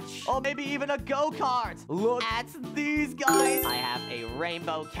couch, or maybe even a go-kart. Look at these guys. I have a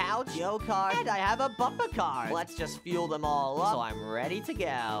rainbow couch, go-kart, and I have a bumper car. Let's just fuel them all up so I'm ready to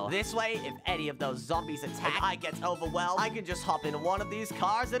go. This way, if any of those zombies attack and I get overwhelmed, I can just hop in one of these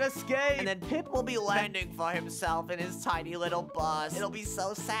cars and escape. And then Pip will be landing for himself in his tiny little bus. It'll be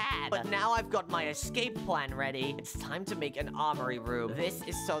so sad. But now I've got my escape plan ready. It's time to make an armory room. This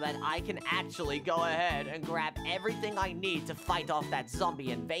is so that I can actually go ahead and grab everything I need to fight off that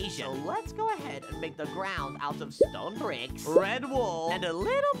zombie invasion. So let's go ahead and make the ground out of stone bricks, red wool, and a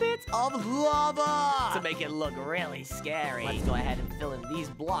little bit of lava to make it look really scary. Let's go ahead and fill in these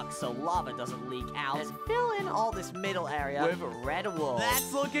blocks so lava doesn't leak out, and fill in all this middle area with red wool.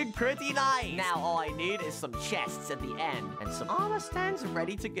 That's looking pretty nice. Now all I need is some chests at the end and some armor stands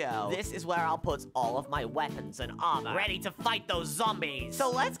ready to go. This is where I'll put all of my weapons and armor ready to fight those zombies. So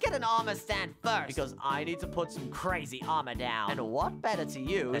let's get an armor stand first, because I need to put some crazy armor down. And what better to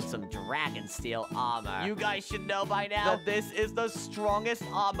use than some dragon steel armor? You guys should know by now that this is the strongest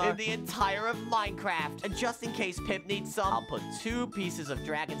armor in the entire of Minecraft. And just in case Pip needs some, I'll put 2 pieces of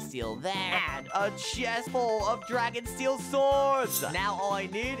dragon steel there and a chest full of dragon steel swords. Now all I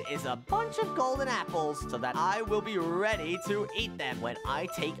need is a bunch of golden apples so that I will be ready to eat them when I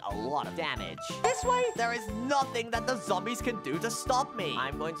take a lot of damage. This way, there is nothing that the zombies can do to stop me.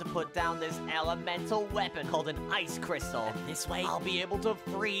 I'm going to put down this elemental weapon called an ice crystal. And this way, I'll be able to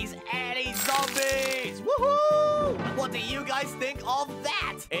freeze any zombies. Woohoo! What do you guys think of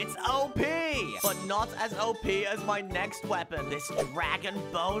that? It's OP, but not as OP as my next weapon, this dragon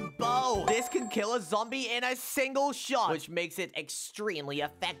bone bow. This can kill a zombie in a single shot, which makes it extremely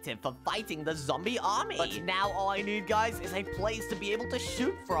effective for fighting the zombie army. But now all I need, guys, is a place to be able to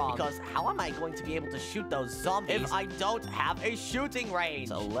shoot from, because how am I going to be able to shoot those zombies if I don't have a shooting range?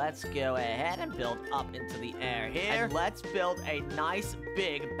 So let's go ahead and build up into the air here. And let's build a nice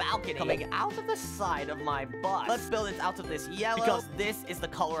big balcony coming out of the side of my bus. Let's build it out of this yellow, because this is the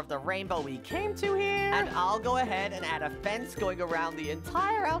color of the rainbow we came to here. And I'll go ahead and add a fence going around the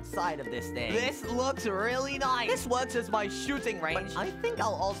entire outside of this thing. This looks really nice. This works as my shooting range. But I think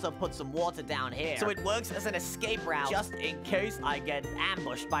I'll also put some water down here, so it works as an escape route, just in case I get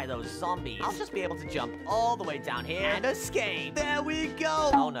ambushed by those zombies. I'll just be able to jump all the way down here and escape. There we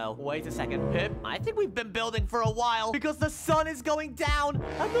go. Oh no, wait a second, Pip. I think we've been building for a while because the sun is going down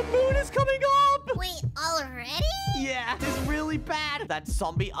and the moon is coming up. Wait, already? Yeah, this is really bad. That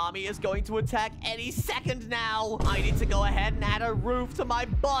zombie army is going to attack any second now. I need to go ahead and add a roof to my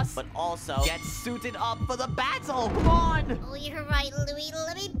bus, but also get suited up for the battle. Come on. Oh, you're right, Louie.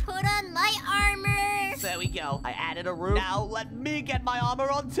 Let me put on my armor. There we go. I added a roof. Now let me get my armor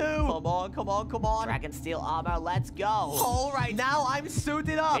on too. Come on, come on, come on. Dragon steel armor, let's go. All right, now I'm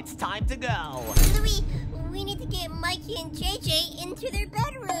suited up. It's time to go. Louie, we need to get Mikey and JJ into their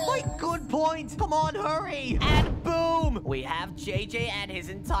bedroom. Wait, good point. Come on, hurry. And boom. We have JJ and his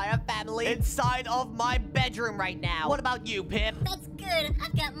entire family inside of my bedroom right now. What about you, Pip? That's good.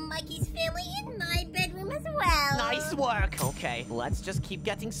 I've got Mikey's family in my bedroom as well. Nice work. Okay, let's just keep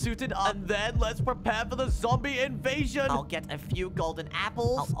getting suited up, and then let's prepare for the zombie invasion. I'll get a few golden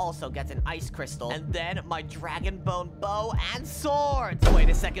apples. I'll also get an ice crystal, and then my dragon bone bow and sword. Wait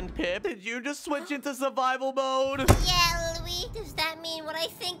a second, Pip. Did you just switch into survival mode? Yeah, Louie. Does that mean what I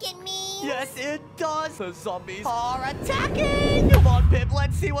think it means? Yes, it does. The zombies are attacking. Come on, Pip.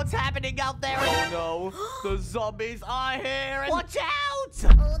 Let's see what's happening out there. Oh, no. The zombies are here. And watch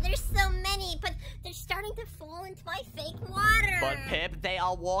out. Oh, there's so many, but they're starting to fall into my fake water. But, Pip, they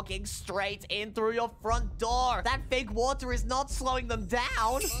are walking straight in through your front door. That fake water is not slowing them down.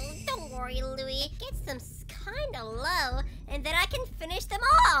 Oh, don't worry, Louie. It gets them kind of low, and then I can finish them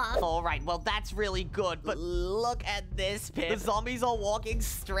off. All right, well, that's really good, but look at this, Pip. The zombies are walking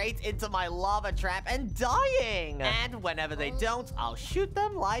straight into my lava trap and dying. And whenever they don't, I'll shoot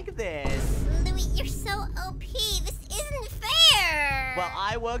them like this. Louie, you're so OP. This isn't fair. Well,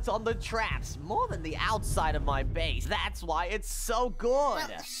 I worked on the traps more than the outside of my base. That's why it's so good. Well,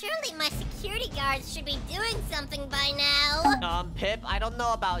 surely my security guards should be doing something by now. Pip, I don't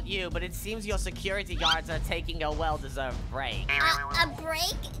know about you, but it seems your security guards are taking a well-deserved break. A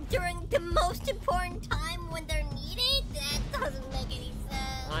break during the most important time when they're needed? That doesn't make any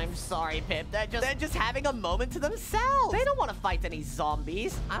sense. I'm sorry, Pip. They're just having a moment to themselves. They don't want to fight any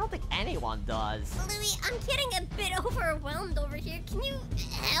zombies. I don't think anyone does. Louie, I'm getting a bit overwhelmed over here. Can you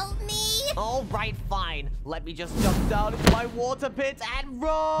help me? All right, fine. Let me just jump down into my water pit and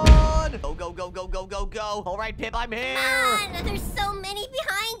run. Go, go, go, go, go, go, go. All right, Pip, I'm here. Come on, there's so many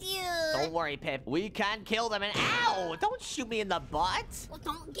behind you. Don't worry, Pip. We can kill them. And ow, don't shoot me in the butt. Well,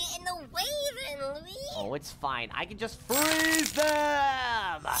 don't get in the way then, Louie. Oh, it's fine. I can just freeze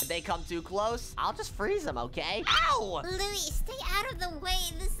them. If they come too close, I'll just freeze them, okay? Ow! Louie, stay out of the way.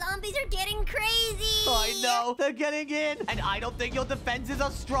 The zombies are getting crazy. I know. They're getting in. And I don't think your defenses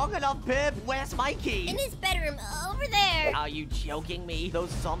are strong enough, Pip. Where's Mikey? In his bedroom, over there. Are you joking me? Those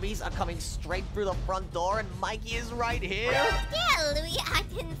zombies are coming straight through the front door and Mikey is right here? Yeah, Louie, I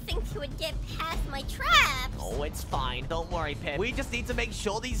didn't think you would get past my traps. Oh, it's fine. Don't worry, Pip. We just need to make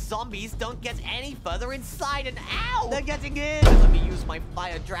sure these zombies don't get any further inside. And ow! They're getting in. Let me use my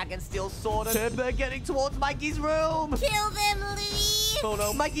fire dragon steel sword. And they're getting towards Mikey's room. Kill them, Louie. Oh,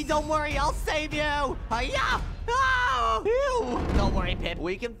 no. Mikey, don't worry. I'll save you. Hiya! Oh! Ew! Don't worry, Pip.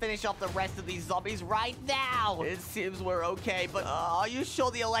 We can finish off the rest of these zombies right now. It seems we're okay, but are you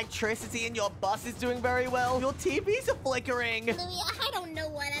sure the electricity in your bus is doing very well? Your TVs are flickering. Louie, I don't know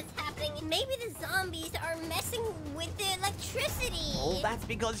why that's happening. Maybe the zombies are messing with the electricity. Oh, that's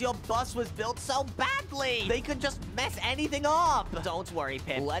because your bus was built so badly. They could just mess anything up. Don't worry,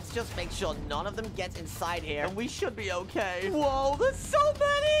 Pip. Let's just make sure none of them gets inside here, and we should be okay. Whoa, there's so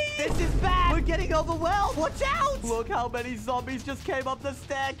many. This is bad. We're getting overwhelmed. Watch out. Look how many zombies just came up the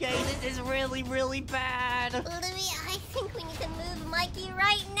staircase. This is really, really bad. Louie, I think we need to move Mikey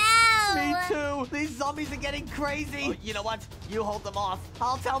right now. Me too. These zombies are getting crazy. Oh, you know what? You hold them off.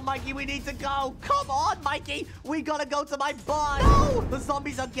 I'll tell Mikey we need to go. Come on, Mikey. We gotta go to my bus. No! The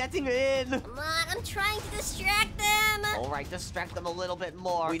zombies are getting in. Come on, I'm trying to distract them. All right, distract them a little bit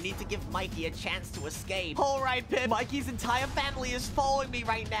more. We need to give Mikey a chance to escape. All right, Pip. Mikey's entire family is following me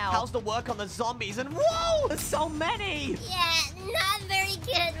right now. How's the work on the zombies? And whoa! There's so many. Yeah, not very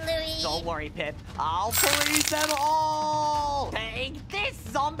good, Louie. Don't worry, Pip. I'll freeze them all. Take this,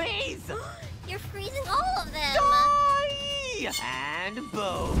 zombies. You're freezing all of them. Die! And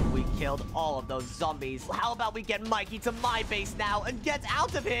boom. We killed all of those zombies. How about we get Mikey to my base now and get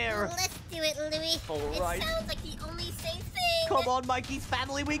out of here? Let's do it, Louie. All right. It sounds like the only safe thing. Come on, Mikey's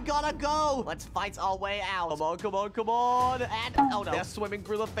family, we gotta go. Let's fight our way out. Come on, come on, come on. And, oh no, they're swimming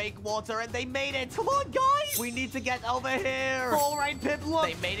through the fake water and they made it. Come on, guys. We need to get over here. All right, Pip, look.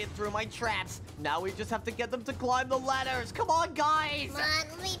 They made it through my traps. Now we just have to get them to climb the ladders. Come on, guys. Come on,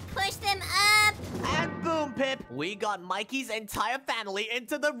 let me push them up. And boom, Pip. We got Mikey's entire family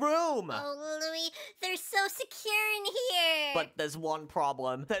into the room. Oh, Louie, they're so secure in here. But there's one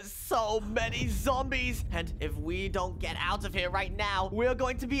problem. There's so many zombies. And if we don't get out of here right now, we're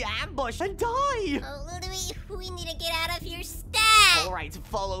going to be ambushed and die. Oh, Louie, we need to get out of here stat. All right,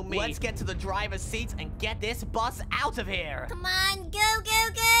 follow me. Let's get to the driver's seat and get this bus out of here. Come on, go,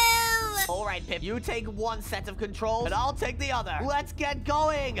 go, go. All right, Pip, you take one set of controls and I'll take the other. Let's get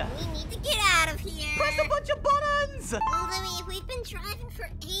going. We need to get out of here. Press a bunch of buttons. Oh, Louie, we've been driving for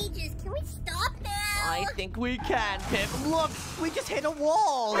ages. Can we stop now? I think we can, Pip. Look, we just hit a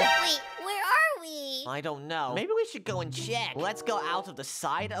wall. Wait, where are we? I don't know. Maybe we should go and check. Let's go out of the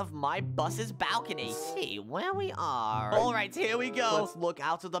side of my bus's balcony. See where we are. All right, here we go. Let's look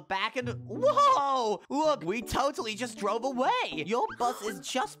out of the back and... Whoa! Look, we totally just drove away. Your bus is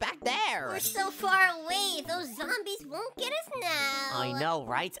just back there. We're so far away. Those zombies won't get us now. I know,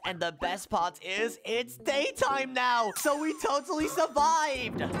 right? And the best part is it's daytime now. So we totally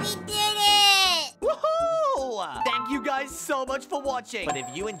survived. We did it. Woohoo! Thank you guys so much for watching. But if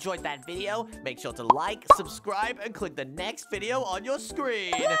you enjoyed that video, make sure to like, subscribe, and click the next video on your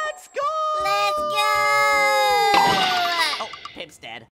screen. Let's go! Let's go! Oh, Pip's dead.